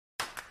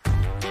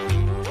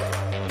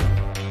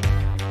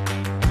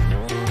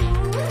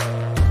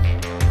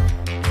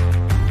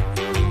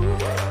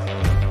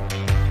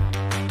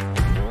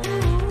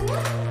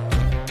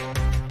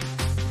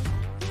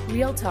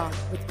Real Talk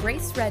with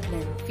Grace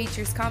Redmond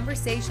features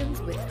conversations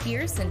with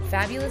fierce and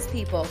fabulous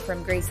people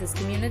from Grace's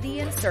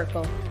community and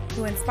circle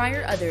who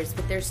inspire others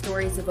with their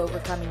stories of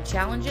overcoming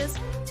challenges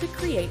to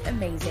create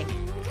amazing.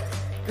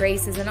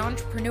 Grace is an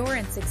entrepreneur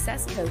and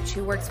success coach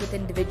who works with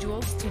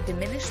individuals to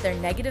diminish their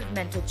negative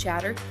mental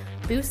chatter,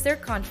 boost their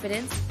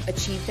confidence,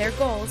 achieve their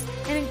goals,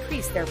 and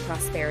increase their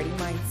prosperity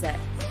mindset.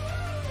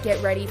 Get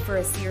ready for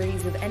a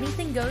series of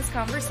anything goes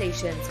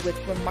conversations with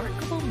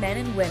remarkable men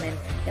and women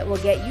that will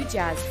get you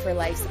jazzed for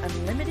life's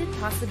unlimited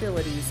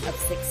possibilities of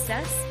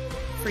success,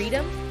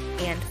 freedom,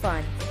 and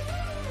fun.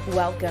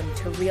 Welcome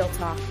to Real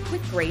Talk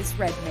with Grace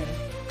Redmond.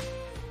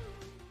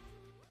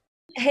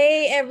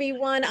 Hey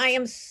everyone, I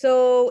am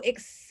so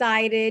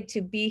excited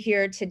to be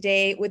here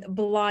today with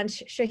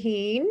Blanche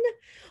Shaheen,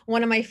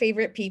 one of my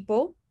favorite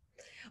people.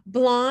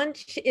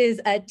 Blanche is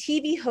a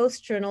TV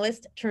host,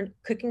 journalist, turned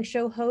cooking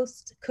show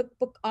host,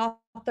 cookbook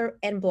author,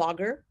 and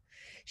blogger.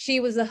 She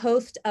was the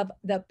host of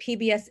the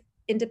PBS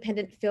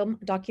independent film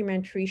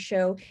documentary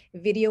show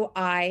Video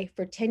Eye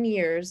for 10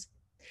 years,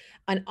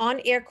 an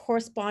on-air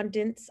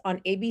correspondent on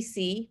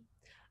ABC,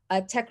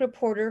 a tech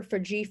reporter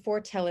for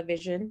G4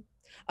 Television,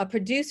 a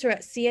producer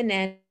at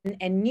CNN,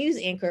 and news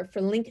anchor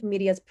for Link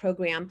Media's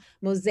program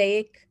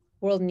Mosaic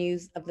World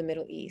News of the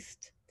Middle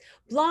East.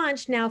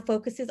 Blanche now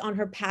focuses on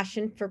her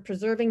passion for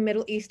preserving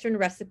Middle Eastern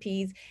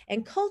recipes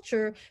and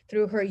culture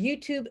through her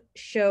YouTube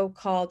show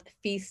called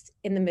Feast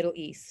in the Middle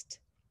East.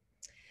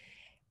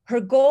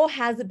 Her goal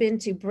has been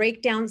to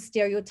break down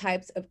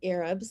stereotypes of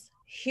Arabs,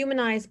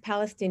 humanize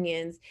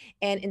Palestinians,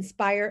 and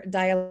inspire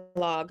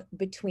dialogue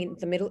between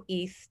the Middle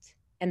East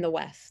and the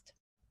West.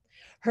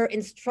 Her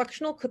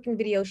instructional cooking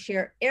videos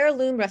share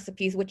heirloom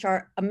recipes, which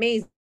are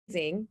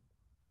amazing,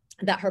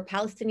 that her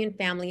Palestinian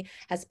family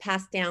has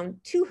passed down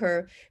to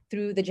her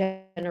through the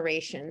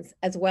generations,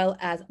 as well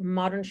as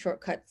modern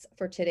shortcuts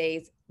for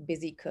today's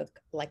busy cook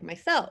like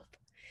myself.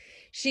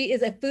 She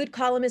is a food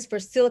columnist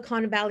for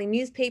Silicon Valley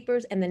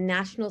newspapers and the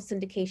national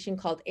syndication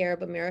called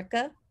Arab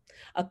America,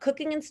 a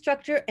cooking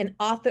instructor and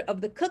author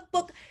of the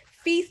cookbook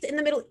Feast in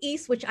the Middle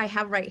East, which I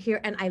have right here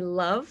and I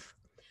love.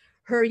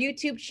 Her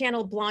YouTube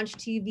channel, Blanche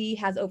TV,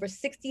 has over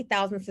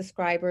 60,000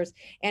 subscribers,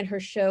 and her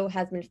show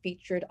has been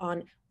featured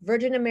on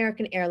Virgin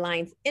American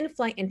Airlines,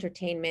 In-Flight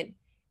Entertainment,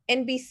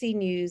 NBC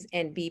News,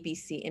 and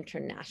BBC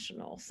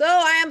International. So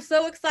I am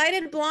so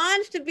excited,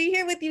 Blanche, to be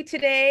here with you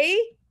today.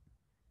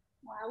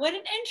 Wow, what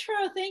an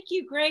intro. Thank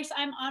you, Grace.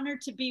 I'm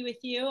honored to be with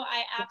you.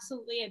 I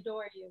absolutely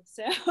adore you.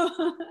 So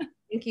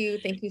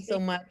Thank you so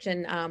much.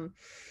 And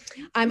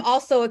I'm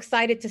also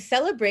excited to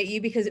celebrate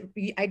you because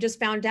I just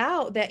found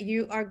out that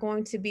you are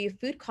going to be a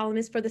food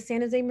columnist for the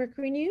San Jose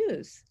Mercury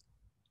News.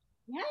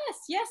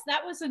 Yes,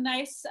 that was a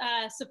nice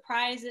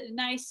surprise,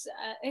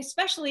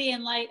 especially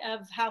in light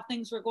of how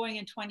things were going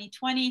in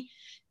 2020,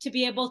 to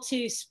be able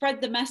to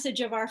spread the message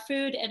of our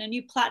food, and a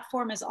new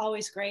platform is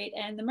always great.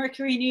 And the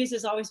Mercury News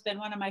has always been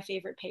one of my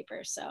favorite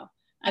papers. So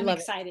I'm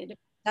excited.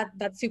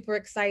 That's super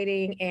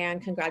exciting,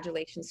 and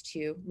congratulations to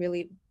you.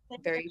 Really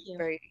very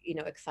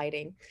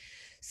exciting.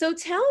 So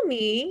tell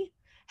me,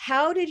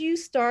 how did you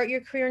start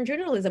your career in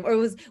journalism? Or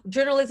was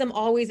journalism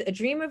always a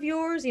dream of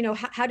yours?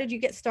 How did you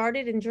get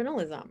started in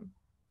journalism?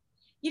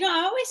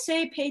 I always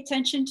say pay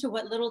attention to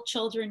what little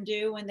children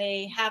do when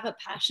they have a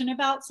passion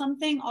about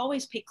something.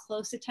 Always pay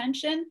close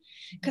attention,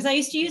 because I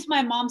used to use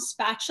my mom's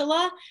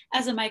spatula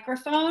as a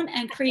microphone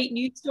and create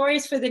news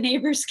stories for the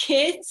neighbors'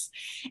 kids.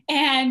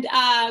 And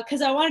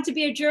because I wanted to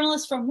be a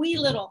journalist from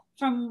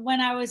from when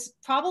I was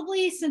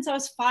since I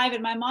was 5,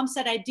 and my mom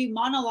said I'd do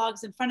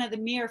monologues in front of the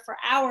mirror for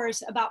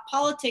hours about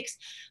politics,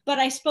 but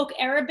I spoke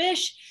Arabic,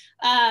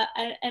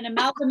 an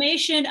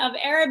amalgamation of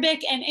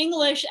Arabic and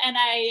English, and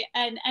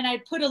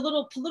I put a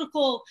little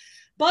political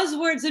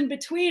buzzwords in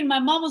between. My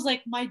mom was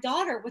like, "My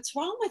daughter, what's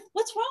wrong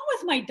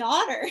with my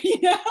daughter?"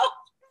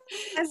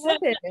 I love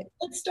it.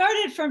 It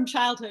started from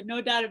childhood,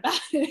 no doubt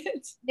about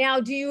it. Now,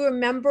 do you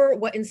remember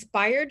what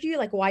inspired you?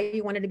 Like why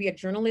you wanted to be a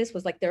journalist?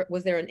 Was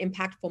there an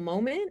impactful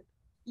moment?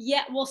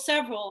 Yeah, well,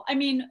 several. I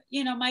mean,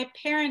 my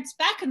parents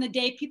back in the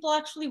day, people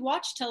actually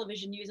watched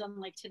television news,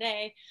 unlike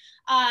today.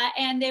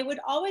 And they would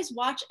always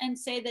watch and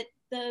say that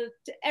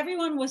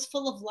everyone was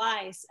full of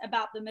lies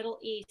about the Middle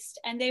East.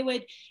 And they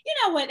would,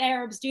 what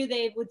Arabs do,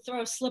 they would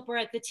throw a slipper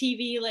at the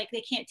TV, like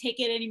they can't take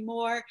it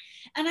anymore.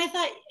 And I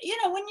thought,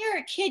 when you're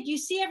a kid, you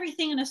see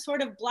everything in a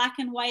sort of black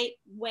and white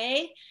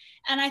way.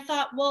 And I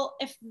thought, well,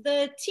 if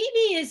the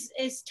TV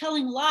is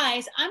telling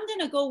lies, I'm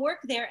going to go work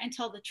there and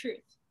tell the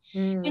truth.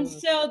 And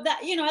so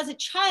that, as a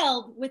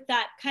child with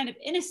that kind of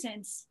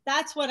innocence,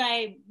 that's what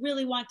I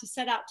really want to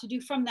set out to do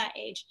from that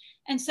age.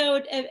 And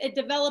so it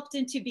developed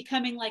into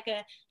becoming like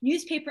a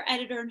newspaper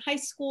editor in high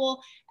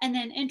school, and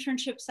then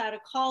internships out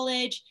of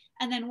college,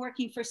 and then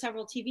working for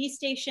several TV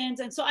stations.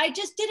 And so I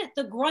just did it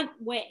the grunt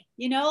way,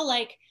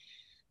 like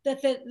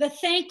the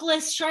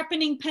thankless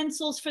sharpening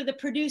pencils for the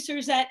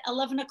producers at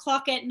 11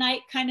 o'clock at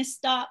night kind of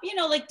stuff,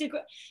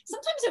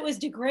 sometimes it was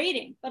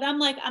degrading, but I'm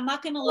like, I'm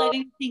not going to let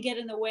anything get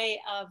in the way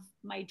of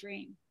my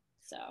dream.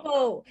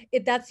 So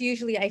That's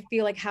usually, I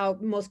feel like, how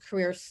most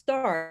careers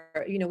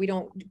start. You know, we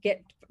don't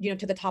get, you know,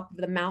 to the top of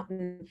the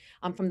mountain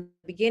from the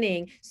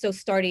beginning. So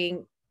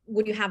starting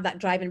when you have that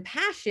drive and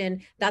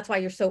passion, that's why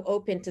you're so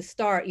open to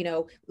start, you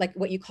know, like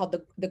what you call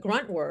the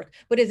grunt work.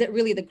 But is it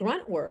really the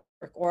grunt work,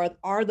 or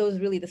are those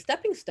really the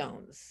stepping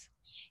stones?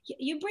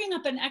 you bring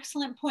up an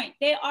excellent point.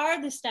 They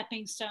are the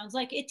stepping stones.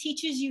 Like, it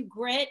teaches you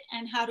grit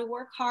and how to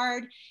work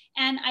hard.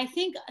 And I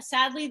think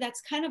sadly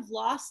that's kind of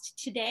lost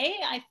today.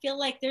 I feel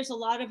like there's a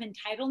lot of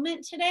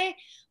entitlement today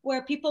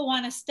where people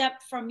want to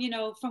step from, you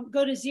know, from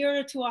go to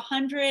 0 to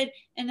 100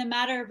 in the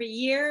matter of a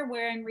year,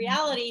 where in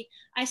reality,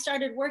 I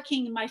started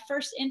working my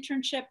first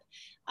internship.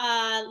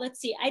 Let's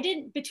see, I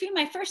did, between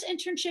my first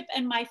internship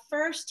and my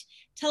first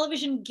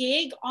television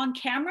gig on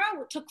camera,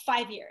 it took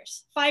 5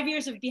 years, 5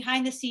 years of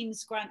behind the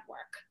scenes grunt work.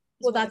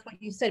 Well, that's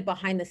what you said,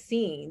 behind the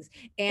scenes.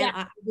 And Yeah.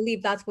 I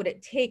believe that's what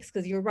it takes,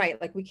 because you're right.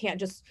 Like, we can't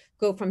just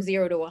go from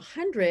 0 to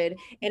 100.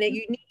 And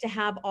you need to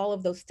have all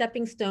of those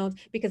stepping stones,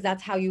 because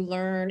that's how you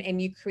learn and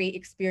you create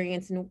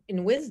experience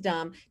and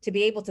wisdom to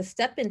be able to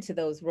step into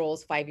those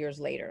roles 5 years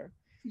later.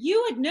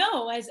 You would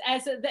know, as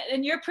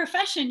in your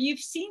profession, you've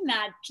seen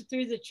that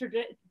through the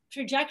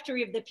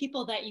trajectory of the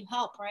people that you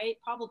help, right?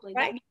 Probably.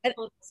 Right. That makes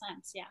total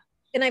sense. Yeah.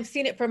 And I've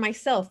seen it for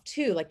myself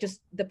too, like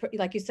just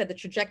like you said, the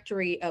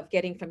trajectory of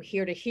getting from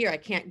here to here. I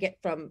can't get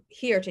from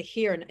here to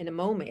here in a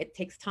moment. It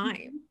takes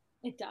time.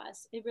 It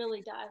does. It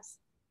really does.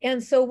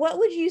 And so what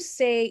would you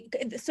say,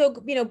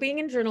 so, you know, being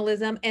in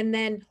journalism and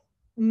then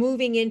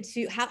moving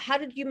into, how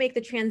did you make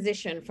the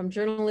transition from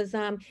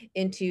journalism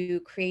into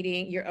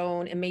creating your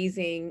own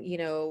amazing, you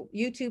know,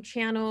 YouTube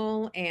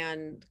channel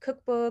and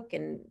cookbook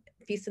and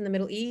Feast in the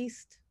Middle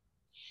East?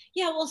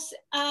 Yeah, well,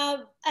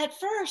 at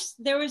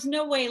first there was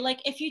no way.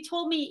 Like, if you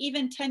told me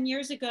even 10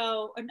 years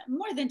ago, or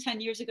more than 10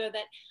 years ago,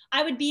 that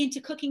I would be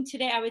into cooking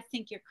today, I would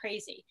think you're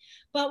crazy.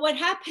 But what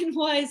happened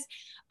was,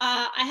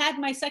 I had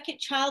my second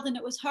child, and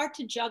it was hard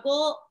to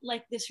juggle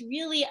like this.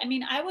 Really, I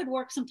mean, I would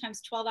work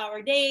sometimes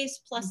 12-hour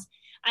days, plus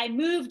I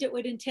moved, it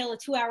would entail a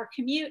 2-hour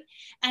commute.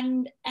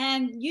 And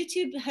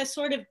YouTube has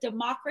sort of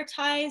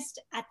democratized,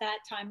 at that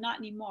time, not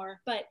anymore,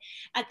 but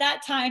at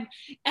that time,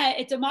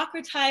 it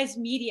democratized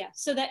media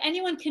so that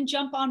anyone can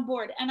jump on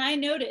board. And I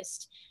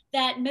noticed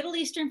that Middle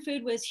Eastern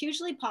food was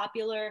hugely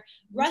popular.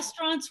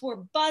 Restaurants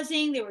were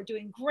buzzing, they were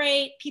doing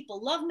great.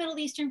 People love Middle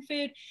Eastern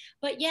food,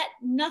 but yet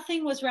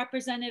nothing was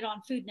represented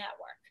on Food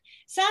Network.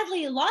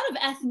 Sadly, a lot of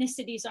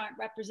ethnicities aren't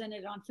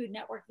represented on Food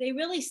Network. They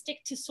really stick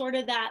to sort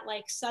of that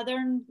like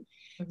Southern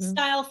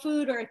style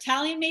food, or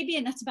Italian maybe,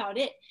 and that's about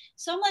it.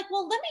 So I'm like,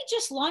 well, let me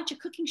just launch a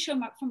cooking show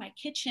for my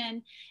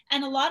kitchen.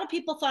 And a lot of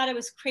people thought I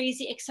was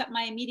crazy, except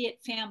my immediate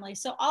family.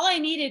 So all I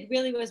needed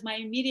really was my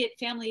immediate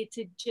family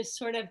to just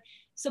sort of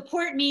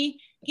support me,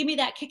 give me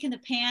that kick in the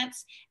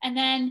pants, and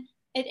then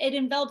it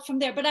enveloped from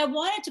there. But I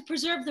wanted to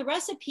preserve the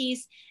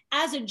recipes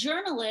as a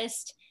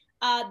journalist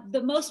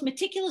the most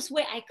meticulous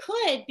way I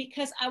could,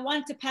 because I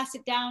wanted to pass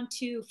it down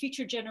to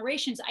future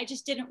generations. I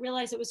just didn't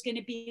realize it was going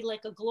to be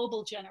like a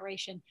global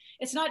generation.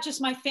 It's not just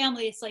my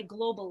family, it's like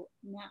global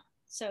now.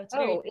 So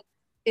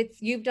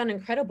it's you've done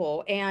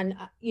incredible. And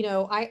you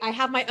know, I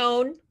have my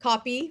own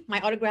copy, my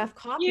autographed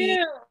copy.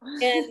 Yeah.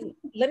 And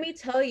let me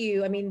tell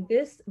you, I mean,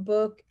 this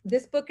book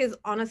is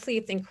honestly,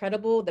 it's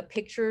incredible. The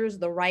pictures,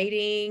 the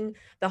writing,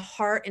 the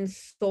heart and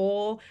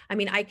soul. I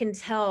mean, I can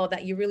tell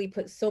that you really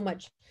put so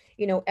much,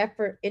 you know,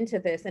 effort into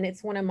this. And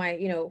it's one of my,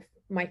 you know,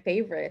 my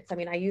favorites. I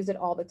mean, I use it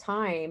all the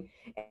time.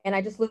 And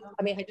I just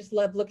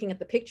love looking at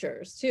the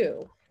pictures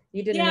too.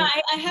 You didn't. Yeah,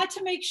 I had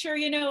to make sure,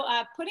 you know,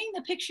 putting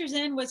the pictures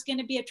in was going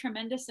to be a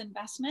tremendous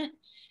investment.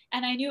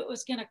 And I knew it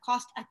was going to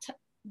cost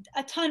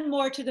a ton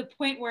more, to the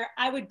point where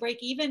I would break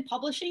even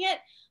publishing it.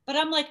 But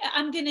I'm like,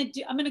 I'm going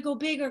to go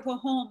big or go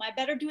home. I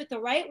better do it the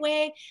right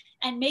way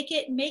and make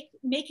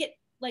it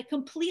like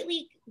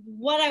completely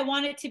what I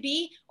want it to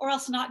be, or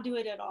else not do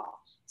it at all.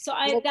 So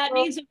that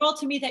means the world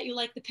to me that you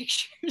like the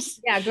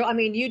pictures. Yeah, girl. I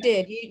mean, you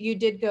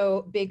did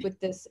go big with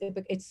this.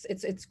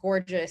 It's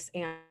gorgeous,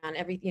 and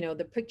you know,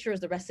 the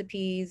pictures, the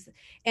recipes,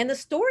 and the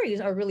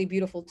stories are really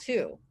beautiful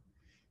too.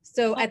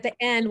 So at the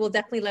end, we'll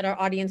definitely let our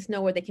audience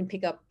know where they can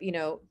pick up, you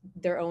know,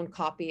 their own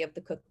copy of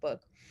the cookbook.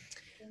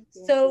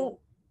 So,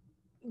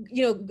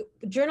 you know,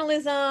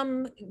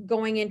 journalism,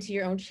 going into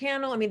your own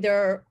channel. I mean,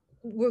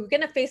 we're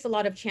going to face a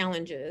lot of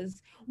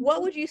challenges.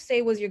 What would you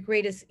say was your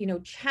greatest, you know,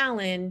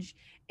 challenge,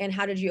 and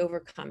how did you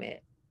overcome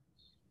it?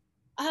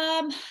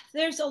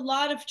 There's a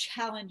lot of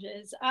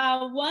challenges.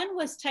 One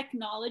was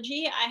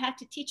technology. I had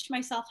to teach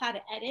myself how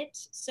to edit.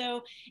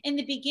 So in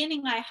the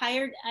beginning, I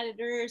hired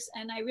editors,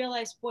 and I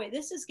realized, boy,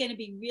 this is going to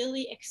be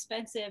really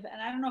expensive,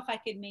 and I don't know if I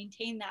could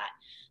maintain that.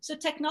 So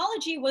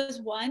technology was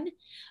one.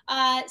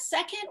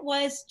 Second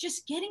was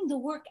just getting the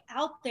work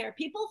out there.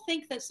 People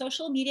think that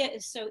social media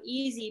is so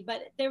easy,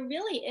 but there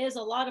really is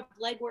a lot of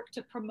legwork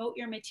to promote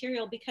your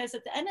material, because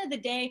at the end of the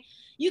day,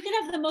 you can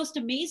have the most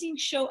amazing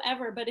show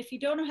ever, but if you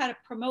don't know how to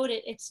promote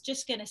it, it's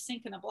just going to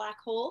sink in a black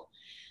hole.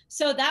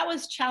 So that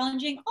was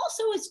challenging.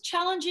 Also, was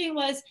challenging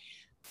was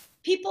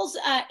people's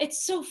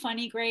it's so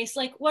funny, Grace.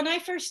 Like when I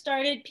first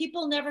started,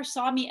 people never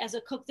saw me as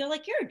a cook. They're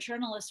like, you're a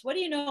journalist, what do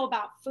you know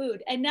about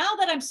food? And now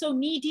that I'm so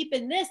knee deep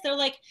in this, they're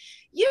like,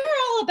 you're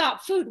all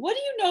about food, what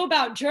do you know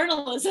about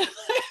journalism?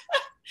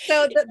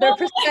 So their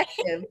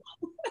perspective.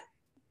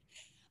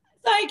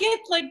 So I get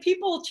like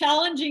people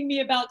challenging me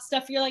about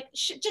stuff. You're like,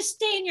 just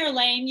stay in your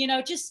lane, you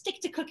know, just stick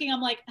to cooking.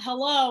 I'm like,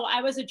 hello,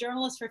 I was a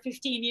journalist for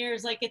 15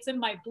 years. Like it's in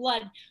my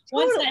blood.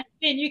 Once that's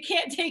in, you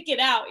can't take it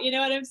out. You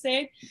know what I'm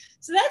saying?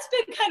 So that's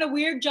been kind of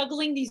weird,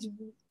 juggling these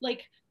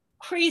like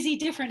crazy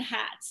different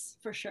hats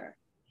for sure.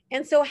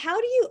 And so how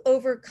do you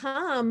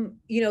overcome,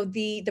 you know,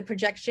 the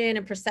projection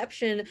and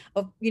perception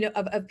of, you know,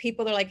 of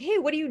people that are like, hey,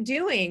 what are you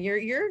doing?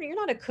 You're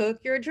not a cook,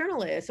 you're a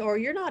journalist, or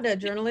you're not a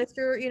journalist,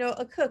 you're, you know,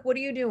 a cook. What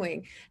are you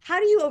doing? How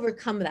do you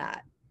overcome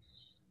that?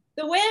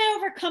 The way I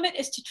overcome it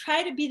is to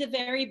try to be the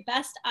very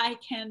best I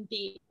can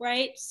be,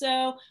 right?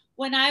 So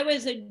when I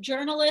was a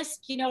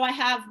journalist, you know, I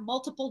have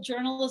multiple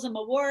journalism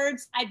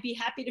awards. I'd be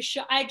happy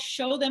to I'd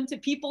show them to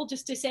people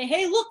just to say,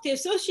 hey, look, the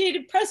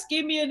Associated Press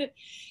gave me an,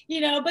 you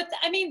know, but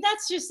I mean,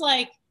 that's just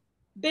like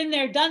been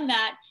there, done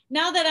that.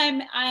 Now that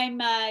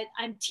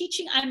I'm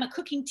teaching, I'm a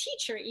cooking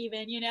teacher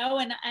even, you know,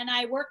 and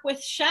I work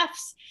with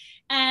chefs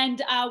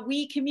and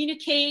we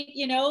communicate,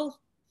 you know,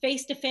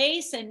 face to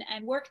face and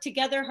work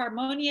together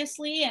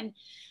harmoniously. And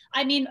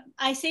I mean,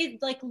 I say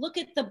like, look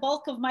at the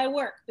bulk of my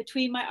work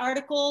between my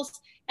articles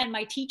and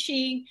my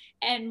teaching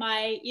and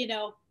my, you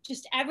know,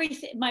 just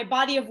everything, my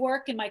body of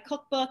work and my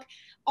cookbook,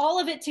 all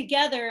of it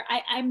together.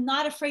 I'm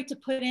not afraid to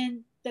put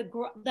in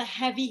the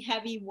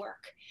heavy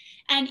work.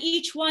 And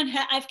each one,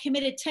 I've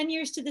committed 10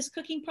 years to this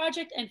cooking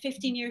project and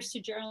 15 years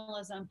to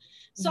journalism.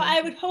 So Mm-hmm.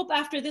 I would hope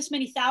after this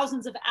many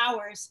thousands of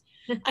hours,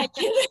 I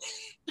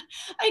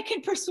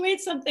can persuade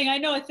something. I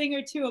know a thing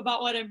or two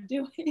about what I'm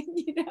doing,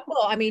 you know?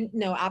 Well, I mean,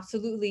 no,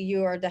 absolutely.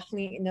 You are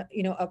definitely,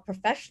 you know, a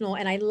professional.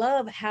 And I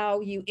love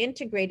how you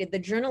integrated the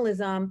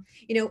journalism,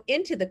 you know,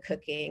 into the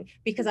cooking,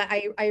 because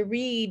I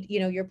read, you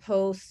know, your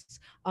posts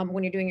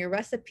when you're doing your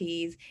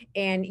recipes,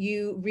 and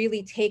you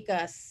really take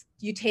us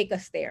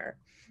there.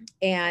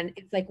 And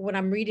it's like when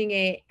I'm reading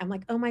it, I'm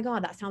like, oh my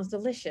God, that sounds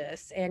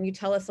delicious. And you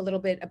tell us a little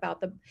bit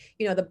about the,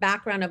 you know, the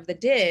background of the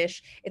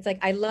dish. It's like,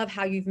 I love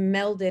how you've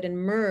melded and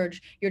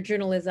merged your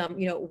journalism,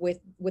 you know, with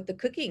the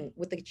cooking,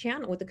 with the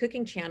channel, with the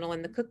cooking channel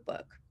and the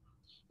cookbook.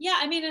 Yeah,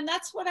 I mean, and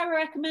that's what I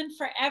recommend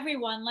for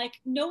everyone. Like,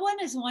 no one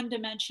is one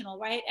dimensional,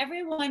 right?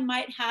 Everyone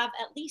might have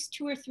at least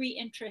 2 or 3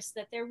 interests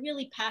that they're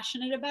really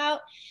passionate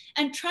about,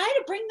 and try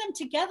to bring them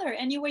together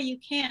any way you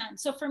can.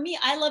 So for me,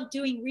 I love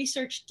doing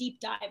research deep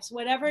dives.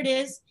 Whatever it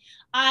is,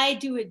 I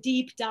do a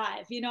deep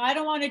dive. You know, I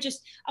don't want to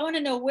just, I want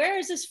to know, where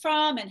is this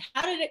from and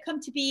how did it come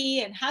to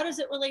be and how does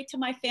it relate to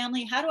my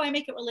family? How do I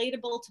make it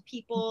relatable to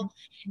people?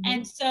 Mm-hmm.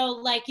 And so,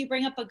 like, you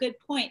bring up a good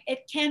point. It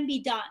can be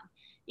done.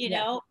 You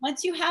know,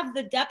 once you have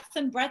the depth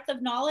and breadth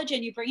of knowledge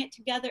and you bring it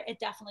together, it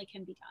definitely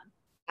can be done.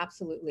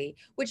 Absolutely.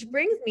 Which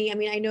brings me, I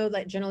mean, I know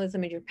that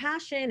journalism is your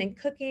passion and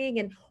cooking.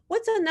 And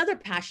what's another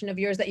passion of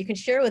yours that you can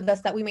share with us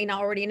that we may not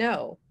already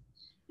know?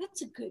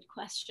 That's a good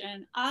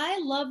question. I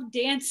love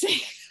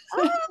dancing.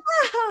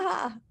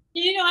 Ah!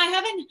 You know, I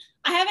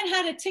haven't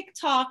had a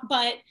TikTok,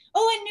 but,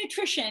 and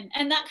nutrition.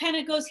 And that kind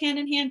of goes hand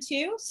in hand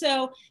too.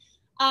 So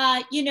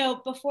you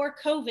know, before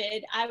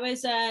COVID, I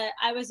was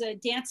a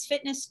dance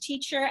fitness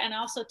teacher and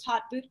also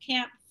taught boot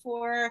camp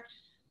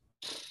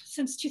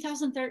since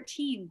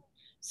 2013.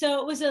 So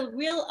it was a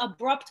real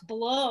abrupt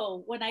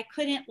blow when I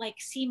couldn't like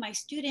see my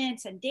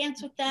students and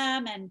dance with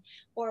them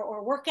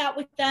or work out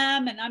with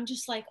them. And I'm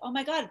just like, oh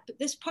my God,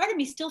 this part of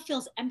me still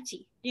feels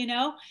empty, you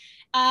know?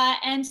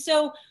 And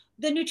so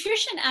the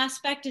nutrition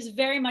aspect is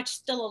very much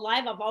still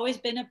alive. I've always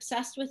been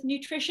obsessed with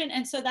nutrition.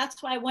 And so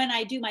that's why when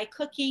I do my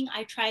cooking,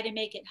 I try to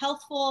make it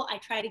healthful. I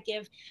try to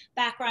give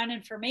background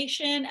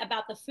information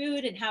about the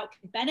food and how it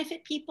can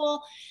benefit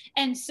people.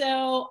 And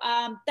so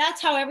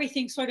that's how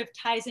everything sort of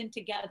ties in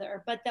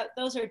together. But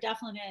those are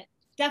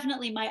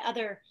definitely my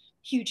other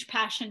huge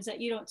passions that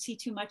you don't see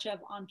too much of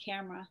on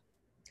camera.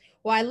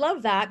 Well, I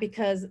love that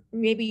because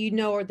maybe you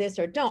know or this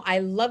or don't. I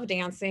love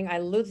dancing. I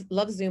love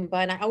Zumba,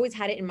 and I always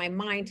had it in my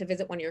mind to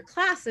visit one of your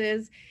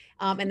classes.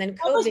 And then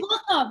COVID.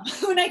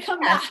 Welcome when I come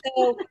back.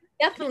 So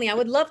definitely, I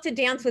would love to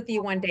dance with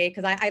you one day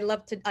because I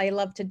love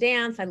to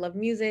dance. I love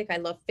music. I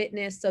love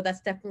fitness. So that's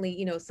definitely,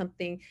 you know,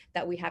 something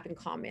that we have in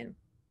common.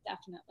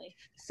 Definitely.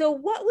 So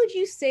what would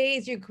you say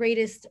is your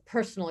greatest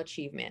personal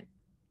achievement?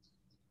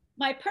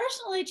 My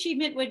personal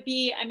achievement would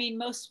be, I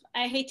mean,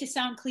 I hate to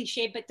sound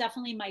cliche, but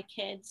definitely my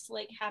kids,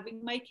 like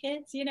having my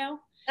kids, you know?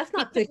 That's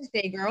not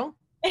cliche, girl.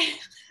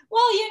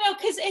 Well, you know,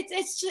 because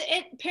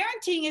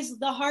parenting is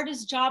the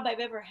hardest job I've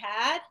ever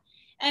had.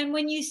 And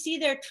when you see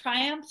their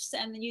triumphs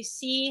and you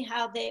see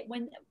how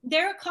when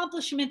their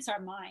accomplishments are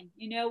mine,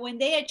 you know, when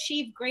they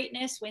achieve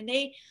greatness, when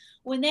they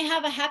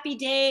have a happy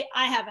day,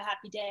 I have a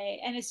happy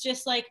day. And it's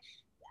just like,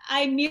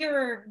 I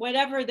mirror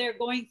whatever they're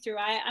going through.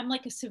 I'm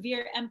like a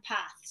severe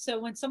empath. So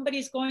when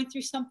somebody's going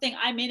through something,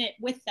 I'm in it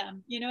with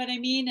them. You know what I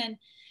mean? And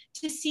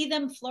to see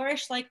them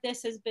flourish like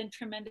this has been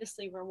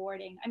tremendously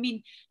rewarding. I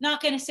mean,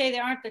 not going to say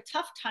there aren't the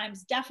tough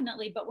times,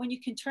 definitely, but when you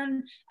can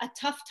turn a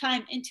tough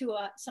time into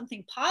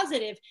something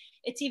positive,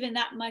 it's even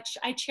that much,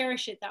 I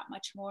cherish it that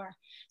much more.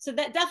 So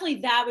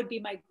that would be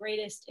my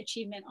greatest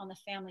achievement on the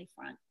family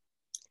front.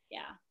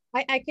 Yeah.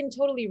 I can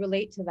totally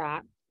relate to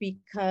that,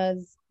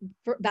 because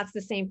that's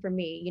the same for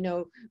me. You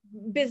know,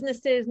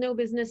 businesses, no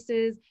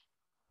businesses,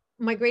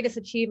 my greatest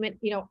achievement,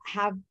 you know,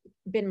 have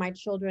been my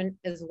children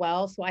as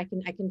well. So I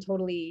can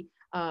totally,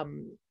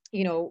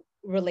 you know,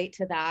 relate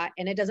to that.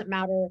 And it doesn't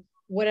matter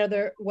what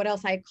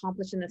else I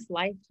accomplish in this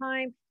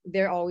lifetime,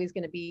 they're always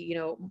going to be, you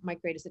know, my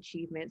greatest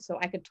achievement. So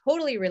I could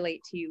totally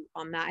relate to you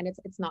on that. And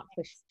it's not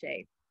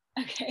cliche.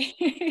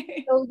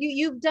 Okay. So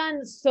you've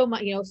done so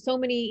much, you know, so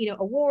many, you know,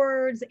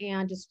 awards,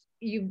 and just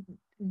you've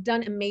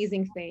done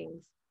amazing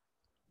things.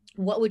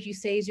 What would you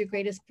say is your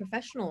greatest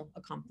professional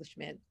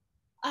accomplishment?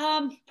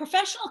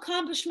 Professional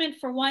accomplishment,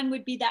 for one,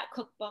 would be that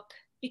cookbook,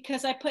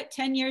 because I put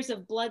 10 years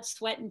of blood,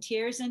 sweat, and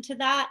tears into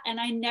that, and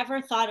I never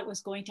thought it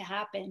was going to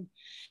happen.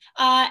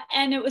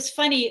 And it was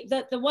funny,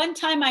 the one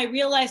time I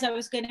realized I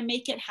was going to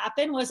make it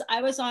happen was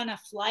I was on a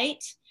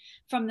flight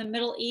from the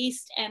Middle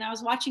East, and I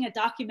was watching a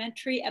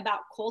documentary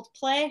about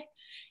Coldplay.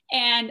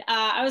 And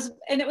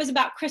it was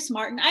about Chris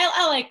Martin.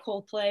 I like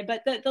Coldplay,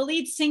 but the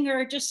lead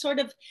singer, just sort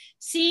of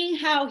seeing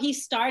how he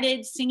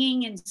started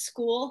singing in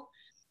school,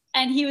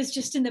 and he was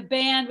just in the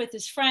band with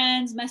his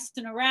friends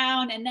messing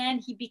around, and then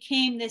he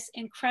became this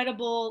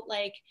incredible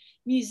like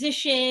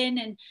musician,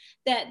 and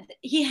that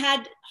he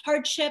had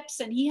hardships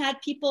and he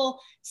had people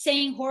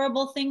saying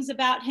horrible things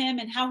about him,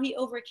 and how he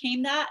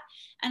overcame that.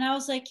 And I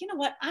was like, you know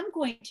what, I'm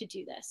going to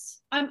do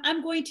this.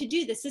 I'm going to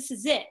do this. This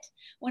is it.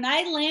 When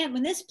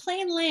this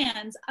plane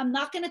lands, I'm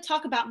not going to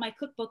talk about my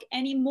cookbook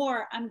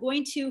anymore. I'm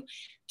going to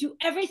do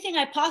everything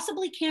I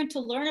possibly can to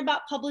learn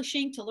about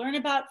publishing, to learn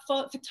about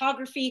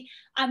photography.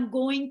 I'm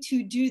going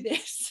to do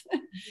this.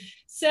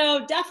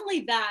 So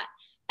definitely that.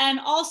 And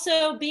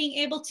also being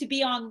able to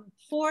be on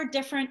 4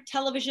 different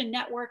television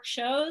network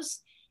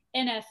shows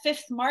in a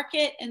 5th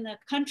market in the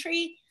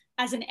country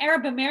as an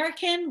Arab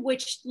American,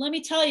 which, let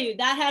me tell you,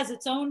 that has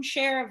its own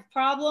share of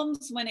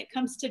problems when it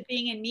comes to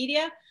being in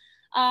media.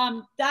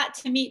 That,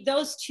 to me,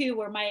 those 2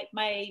 were my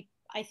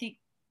I think,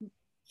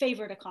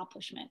 favorite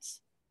accomplishments.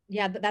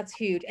 Yeah, that's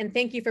huge. And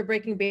thank you for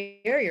breaking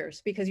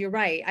barriers, because you're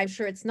right. I'm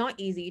sure it's not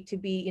easy to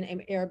be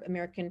an Arab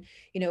American,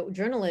 you know,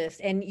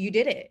 journalist, and you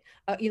did it.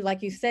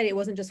 Like you said, it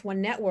wasn't just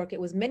one network, it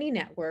was many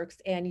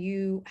networks, and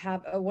you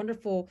have a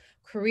wonderful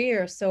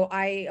career. So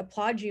I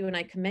applaud you and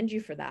I commend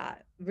you for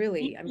that.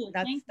 Really. I mean,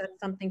 that's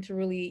something to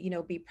really, you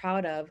know, be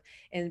proud of,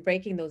 and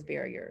breaking those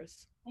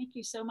barriers. Thank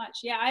you so much.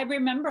 Yeah, I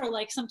remember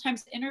like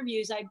sometimes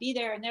interviews, I'd be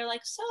there and they're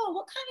like, so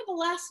what kind of a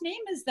last name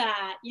is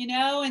that? You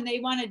know, and they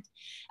wanted,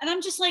 and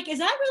I'm just like, is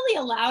that really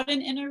allowed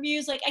in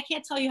interviews? Like, I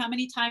can't tell you how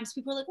many times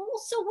people are like, well,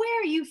 so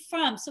where are you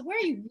from? So where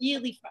are you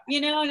really from?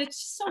 You know, and it's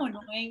just so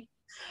annoying.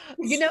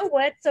 You know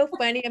what's so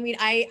funny? I mean,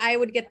 I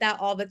would get that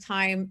all the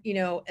time, you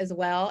know, as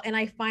well. And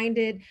I find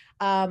it,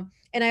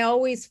 and I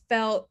always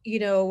felt, you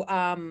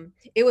know,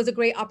 it was a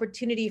great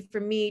opportunity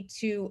for me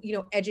to, you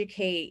know,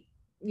 educate,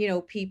 you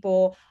know,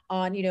 people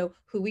on, you know,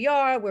 who we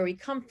are, where we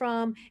come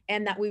from,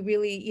 and that we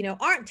really, you know,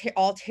 aren't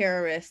all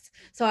terrorists.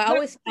 So I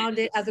always found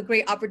it as a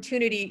great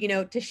opportunity, you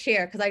know, to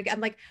share, because I'm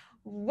like,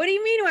 what do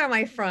you mean, where am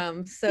I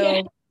from? So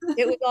yeah.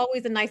 It was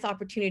always a nice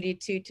opportunity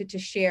to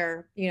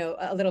share, you know,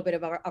 a little bit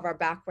of our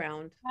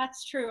background.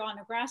 That's true, on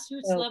a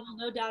grassroots level,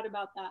 no doubt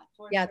about that.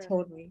 Yeah, sure.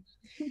 Totally.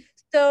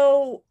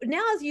 So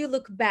now, as you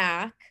look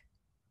back,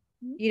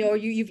 you know,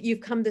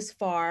 you've come this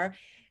far.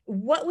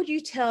 What would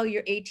you tell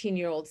your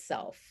 18-year-old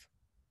self?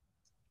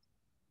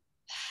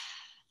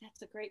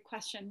 That's a great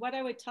question. What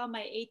I would tell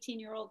my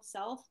 18-year-old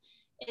self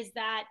is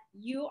that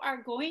you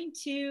are going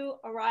to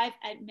arrive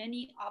at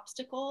many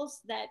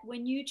obstacles, that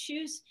when you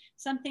choose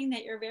something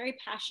that you're very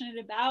passionate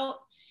about,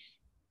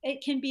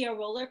 it can be a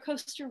roller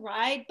coaster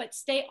ride, but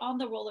stay on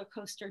the roller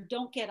coaster.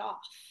 Don't get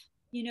off.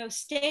 You know,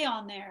 stay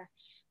on there.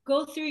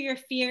 Go through your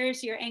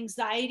fears, your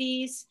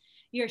anxieties,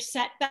 your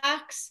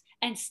setbacks,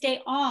 and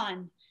stay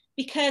on.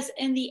 Because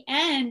in the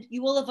end,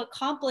 you will have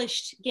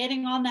accomplished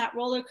getting on that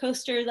roller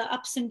coaster, the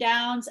ups and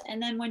downs.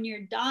 And then when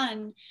you're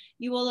done,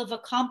 you will have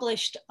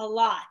accomplished a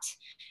lot.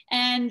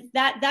 And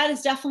that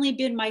has definitely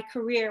been my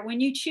career. When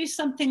you choose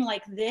something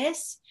like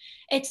this,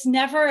 it's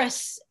never a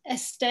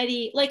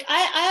steady, like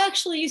I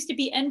actually used to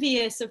be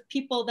envious of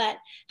people that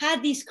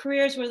had these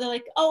careers where they're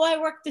like, oh, I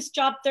worked this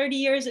job 30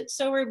 years. It's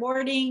so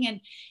rewarding and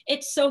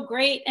it's so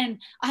great.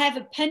 And I have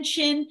a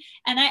pension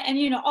and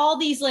you know, all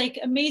these like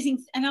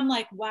amazing, and I'm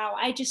like, wow,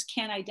 I just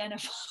can't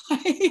identify,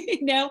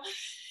 you know?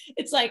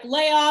 It's like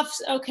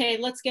layoffs. Okay,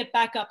 let's get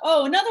back up.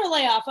 Oh, another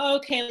layoff.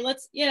 Okay,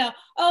 let's, you know,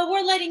 oh,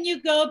 we're letting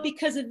you go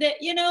because of that,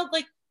 you know,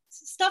 like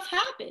stuff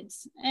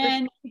happens,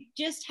 and you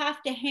just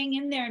have to hang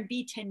in there and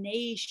be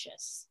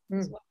tenacious.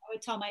 Is what I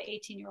would tell my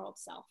 18-year-old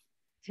self.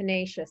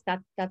 Tenacious.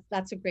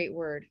 That's a great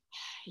word.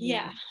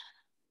 Yeah.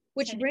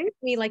 Which brings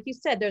me, like you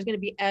said, there's going to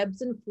be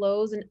ebbs and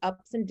flows and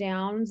ups and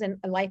downs, and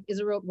life is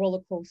a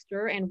roller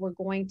coaster, and we're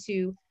going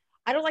to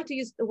I don't like to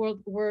use the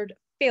word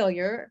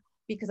failure,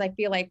 because I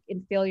feel like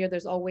in failure,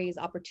 there's always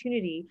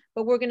opportunity,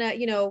 but we're gonna,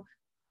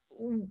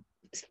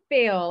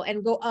 fail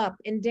and go up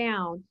and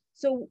down.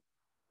 So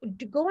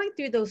going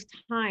through those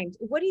times,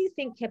 what do you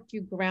think kept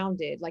you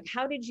grounded? Like,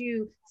 how did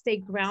you stay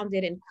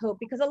grounded and cope?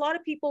 Because a lot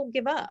of people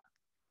give up.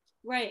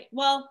 Right.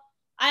 Well,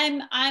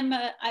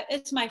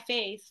 it's my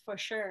faith for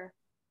sure.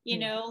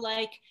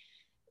 Like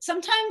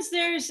sometimes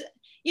there's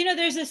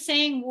a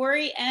saying,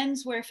 worry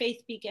ends where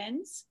faith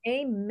begins.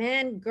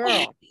 Amen,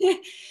 girl.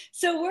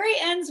 So worry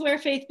ends where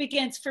faith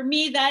begins. For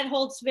me, that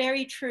holds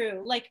very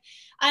true. Like,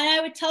 and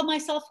I would tell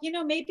myself,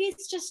 maybe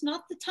it's just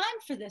not the time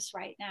for this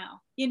right now.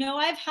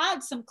 I've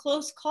had some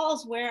close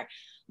calls where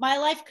my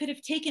life could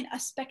have taken a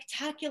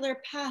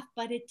spectacular path,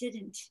 but it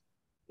didn't,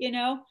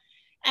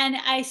 and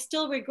I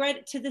still regret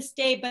it to this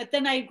day. But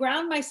then I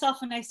ground myself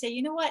and I say,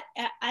 you know what,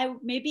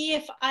 maybe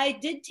if I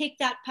did take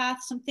that path,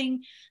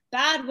 something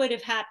bad would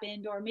have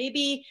happened, or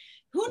maybe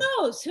who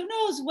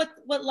knows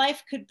what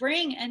life could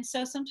bring. And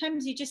so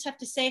sometimes you just have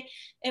to say,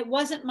 it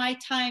wasn't my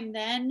time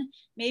then,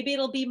 maybe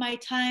it'll be my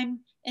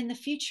time in the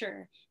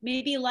future.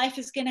 Maybe life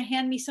is going to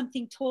hand me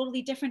something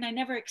totally different I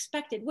never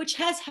expected, which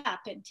has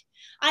happened.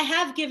 I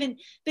have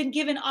been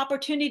given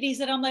opportunities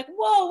that I'm like,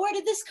 whoa, where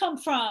did this come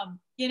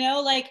from?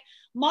 Like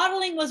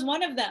modeling was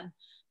one of them.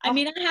 I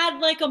mean, I had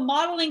like a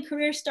modeling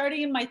career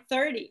starting in my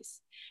 30s.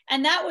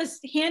 And that was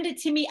handed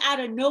to me out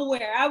of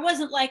nowhere. I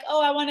wasn't like,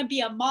 oh, I want to be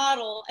a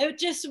model. It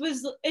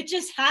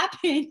just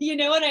happened. You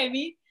know what I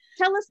mean?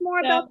 Tell us more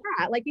about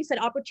that. Like you said,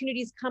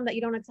 opportunities come that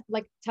you don't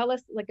like. Tell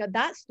us like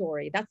that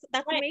story. That's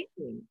right.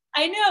 Amazing.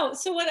 I know.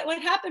 So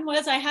what happened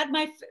was I had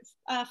my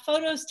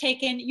photos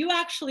taken. You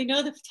actually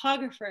know the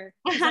photographer.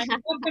 I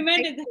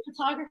recommended the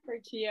photographer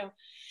to you.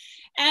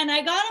 And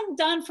I got them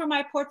done for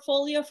my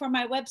portfolio for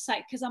my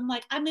website, because I'm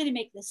like, I'm going to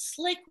make this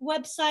slick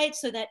website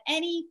so that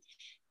any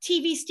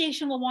TV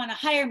station will want to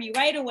hire me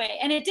right away.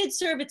 And it did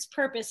serve its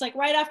purpose. Like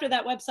right after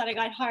that website, I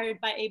got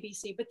hired by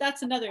ABC, but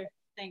that's another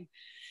thing.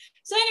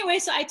 So anyway,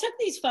 so I took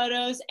these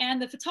photos,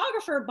 and the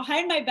photographer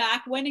behind my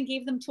back went and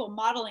gave them to a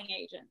modeling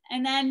agent.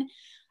 And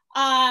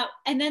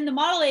then the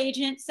model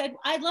agent said,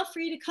 I'd love for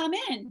you to come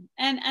in.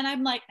 And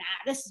I'm like,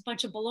 nah, this is a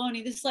bunch of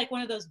baloney. This is like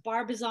one of those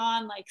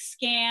Barbizon like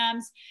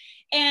scams.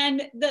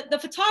 And the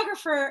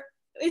photographer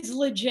is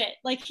legit.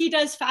 Like he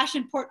does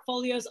fashion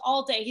portfolios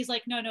all day. He's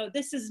like, no,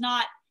 this is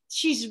not,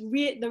 she's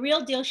the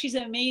real deal. She's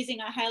amazing.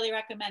 I highly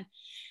recommend.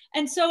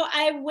 And so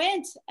I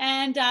went,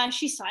 and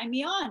she signed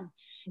me on.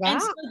 Wow.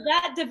 And so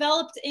that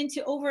developed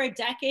into over a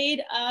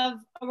decade of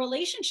a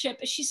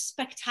relationship. She's a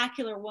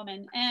spectacular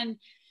woman. And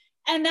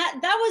that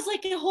was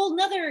like a whole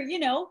nother,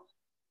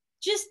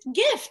 just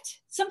gift.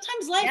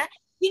 Sometimes life,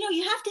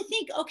 you have to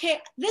think, okay,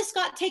 this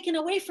got taken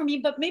away from me,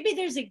 but maybe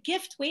there's a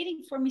gift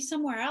waiting for me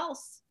somewhere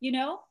else,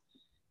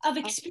 of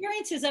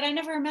experiences that I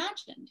never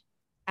imagined.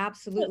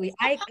 Absolutely.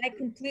 I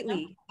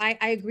completely, I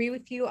agree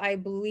with you. I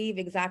believe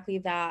exactly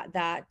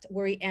that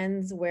worry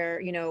ends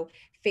where,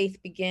 faith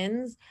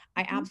begins.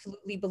 I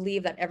absolutely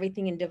believe that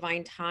everything in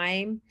divine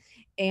time,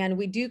 and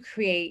we do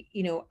create,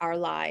 our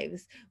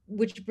lives,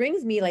 which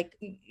brings me like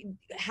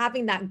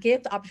having that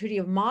gift opportunity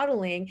of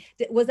modeling.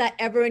 Was that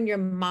ever in your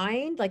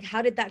mind? Like,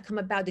 how did that come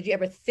about? Did you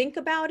ever think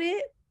about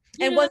it?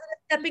 And was it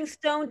a stepping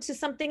stone to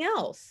something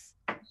else?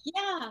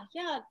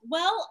 Yeah.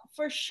 Well,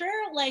 for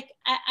sure. Like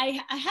I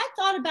had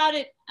thought about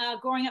it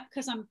growing up,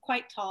 because I'm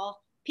quite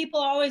tall.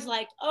 People are always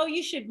like, oh,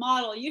 you should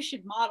model.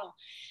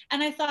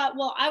 And I thought,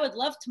 well, I would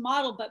love to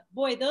model, but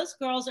boy, those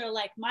girls are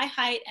like my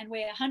height and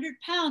weigh 100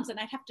 pounds, and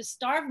I'd have to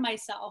starve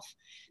myself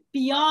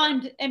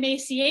beyond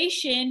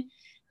emaciation.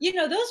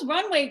 Those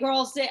runway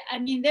girls,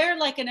 they're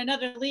like in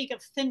another league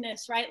of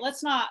thinness, right?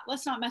 Let's not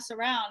mess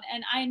around.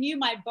 And I knew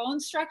my bone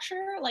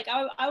structure. Like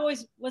I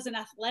always was an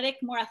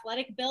more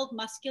athletic build,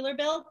 muscular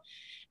build.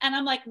 And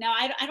I'm like, no,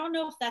 I don't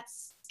know if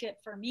that's good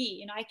for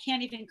me. I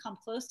can't even come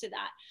close to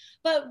that.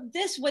 But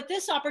what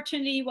this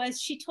opportunity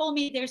was, she told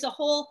me there's a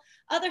whole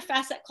other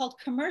facet called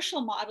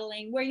commercial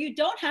modeling, where you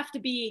don't have to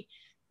be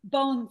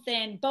bone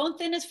thin. Bone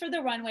thin is for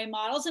the runway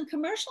models, and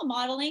commercial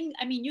modeling,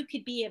 you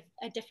could be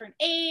a different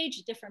age,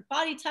 a different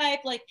body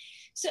type,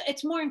 so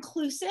it's more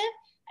inclusive.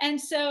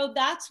 And so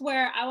that's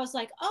where I was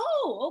like,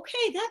 oh,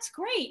 okay, that's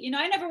great.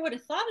 I never would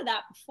have thought of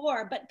that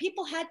before, but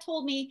people had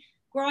told me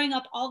growing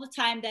up all the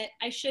time that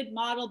I should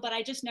model, but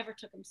I just never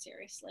took them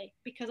seriously,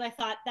 because I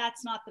thought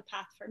that's not the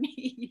path for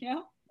me,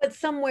 But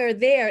somewhere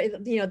there,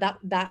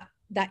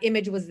 that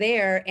image was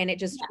there, and it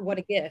just, what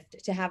a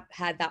gift to have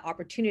had that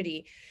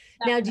opportunity.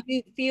 Now, do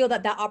you feel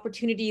that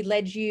opportunity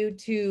led you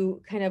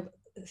to kind of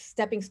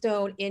stepping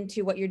stone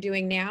into what you're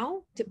doing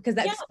now? Because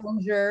that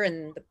exposure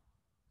and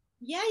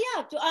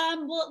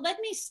well, it led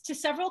me to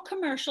several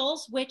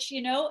commercials, which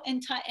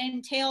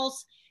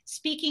entails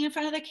speaking in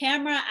front of the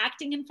camera,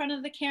 acting in front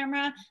of the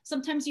camera.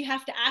 Sometimes you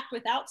have to act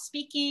without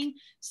speaking.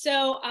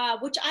 So,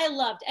 which I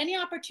loved. Any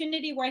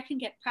opportunity where I can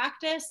get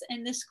practice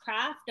in this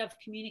craft of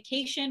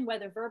communication,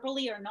 whether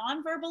verbally or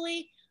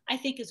non-verbally, I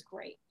think is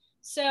great.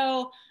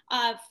 So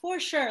for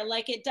sure,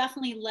 like it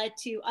definitely led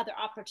to other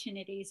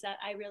opportunities that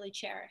I really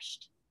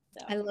cherished.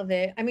 So. I love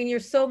it. I mean,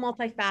 you're so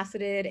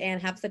multifaceted and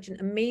have such an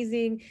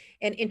amazing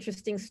and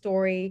interesting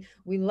story.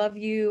 We love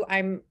you.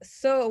 I'm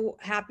so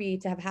happy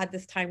to have had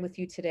this time with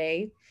you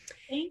today.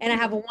 Thank and you. I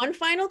have one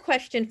final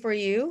question for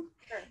you.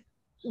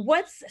 Sure.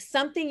 What's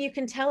something you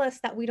can tell us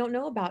that we don't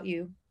know about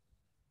you?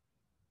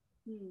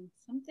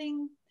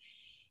 Something,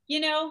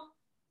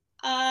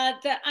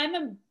 that I'm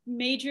a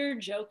major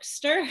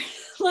jokester.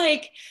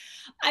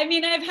 I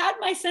mean, I've had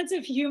my sense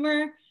of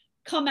humor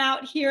come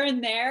out here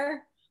and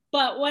there,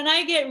 but when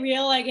I get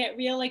real, I get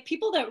real. Like,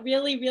 people that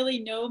really, really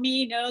know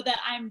me know that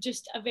I'm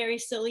just a very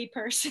silly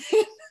person.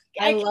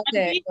 I love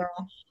it,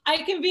 girl. I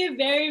can be a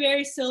very,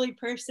 very silly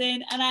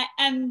person.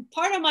 And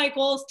part of my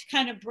goal is to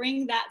kind of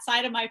bring that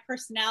side of my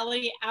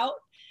personality out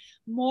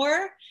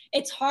more.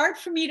 It's hard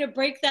for me to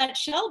break that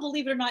shell,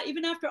 believe it or not.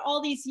 Even after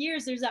all these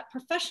years, there's that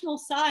professional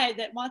side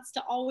that wants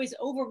to always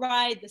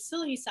override the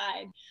silly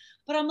side.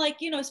 But I'm like,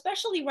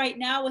 especially right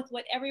now with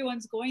what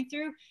everyone's going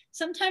through,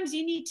 sometimes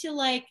you need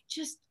to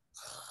just,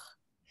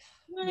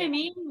 what I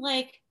mean?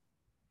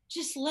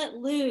 Just let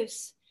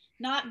loose,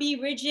 not be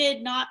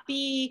rigid, not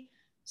be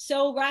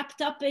so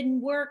wrapped up in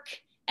work,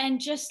 and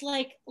just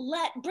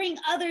bring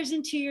others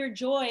into your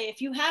joy.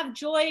 If you have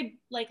joy,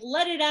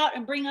 let it out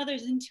and bring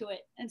others into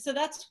it. And so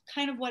that's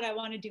kind of what I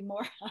want to do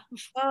more of.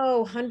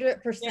 Oh,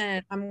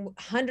 100%. I'm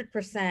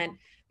 100%.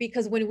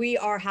 Because when we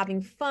are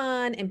having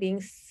fun and being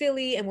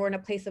silly and we're in a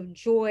place of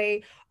joy,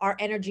 our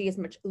energy is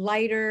much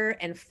lighter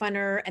and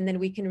funner. And then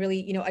we can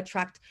really,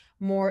 attract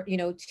more,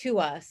 to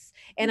us.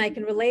 And I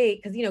can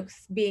relate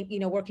because,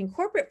 being, working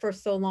corporate for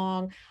so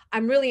long,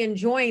 I'm really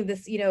enjoying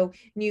this,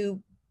 new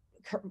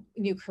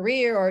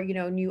career or,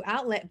 new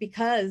outlet,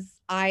 because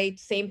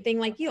same thing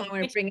like you, I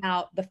want to bring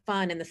out the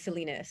fun and the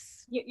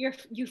silliness. You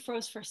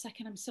froze for a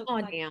second. I'm so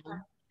glad. Damn.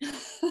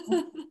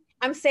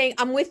 I'm saying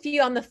I'm with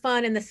you on the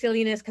fun and the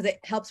silliness because it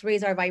helps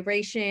raise our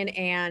vibration,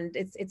 and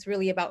it's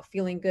really about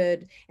feeling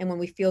good. And when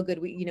we feel good,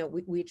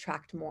 we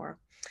attract more.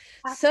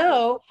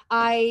 Absolutely.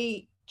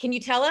 So can you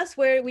tell us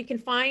where we can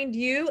find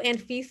you and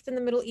Feast in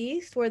the Middle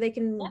East, where they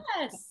can,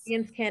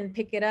 audience can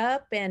pick it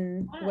up,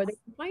 and where they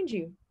can find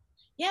you?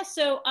 Yeah.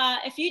 So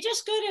if you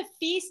just go to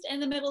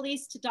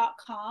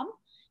feastinthemiddleeast.com,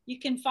 you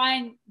can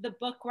find the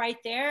book right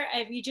there.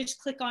 If you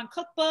just click on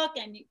cookbook,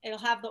 and it'll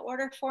have the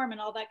order form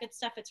and all that good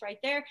stuff, it's right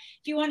there.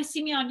 If you want to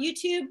see me on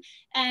YouTube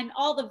and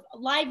all the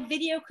live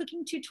video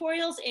cooking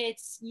tutorials,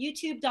 it's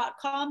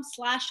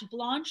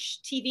youtube.com/Blanche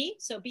TV.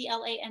 So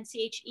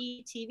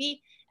BLANCHE TV,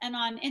 and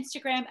on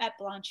Instagram at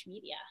Blanche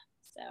Media.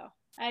 So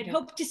I'd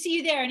hope to see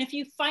you there. And if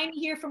you find me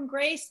here from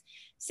Grace,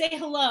 say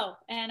hello.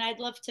 And I'd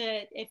love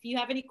to, if you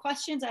have any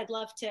questions, I'd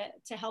love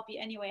to help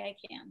you any way I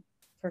can.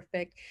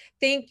 Perfect.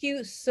 Thank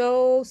you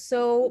so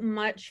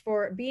much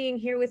for being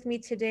here with me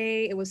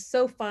today. It was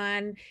so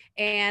fun.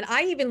 And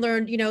I even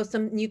learned,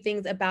 some new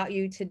things about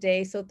you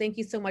today. So thank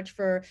you so much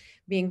for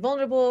being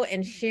vulnerable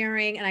and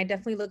sharing. And I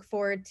definitely look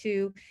forward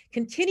to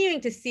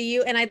continuing to see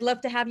you. And I'd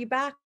love to have you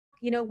back,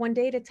 one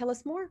day to tell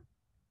us more.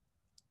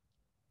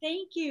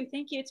 Thank you.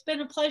 It's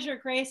been a pleasure,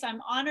 Grace.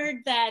 I'm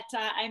honored that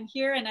I'm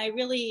here, and I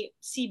really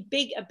see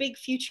a big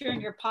future in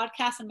your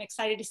podcast. I'm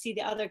excited to see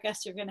the other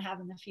guests you're going to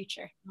have in the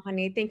future.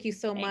 Honey, thank you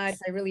so much.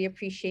 I really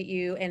appreciate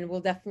you, and we'll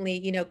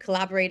definitely,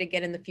 collaborate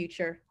again in the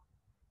future.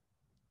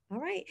 All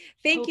right.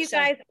 Thank you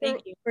guys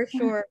for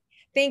sure.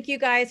 Thank you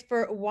guys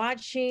for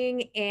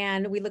watching,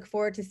 and we look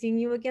forward to seeing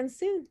you again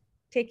soon.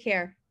 Take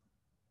care.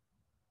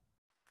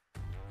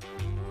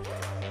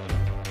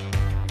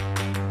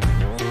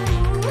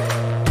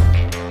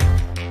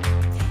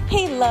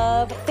 Hey,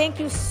 love, thank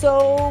you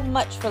so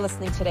much for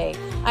listening today.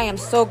 I am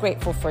so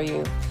grateful for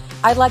you.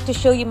 I'd like to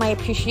show you my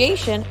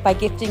appreciation by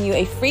gifting you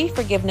a free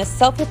forgiveness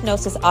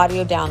self-hypnosis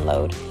audio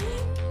download.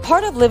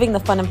 Part of living the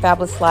fun and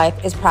fabulous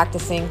life is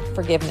practicing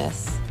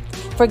forgiveness.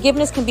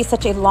 Forgiveness can be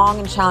such a long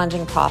and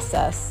challenging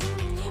process.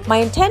 My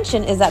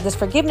intention is that this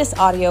forgiveness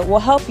audio will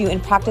help you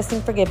in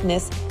practicing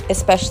forgiveness,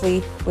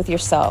 especially with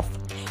yourself.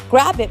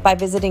 Grab it by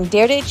visiting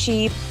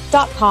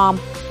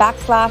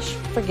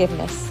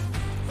daretoachieve.com/forgiveness.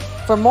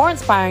 For more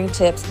inspiring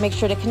tips, make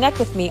sure to connect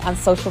with me on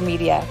social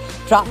media.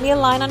 Drop me a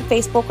line on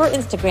Facebook or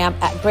Instagram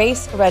at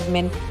Grace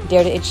Redmond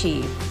Dare to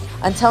Achieve.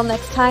 Until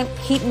next time,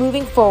 keep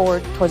moving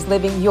forward towards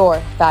living your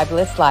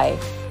fabulous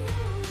life.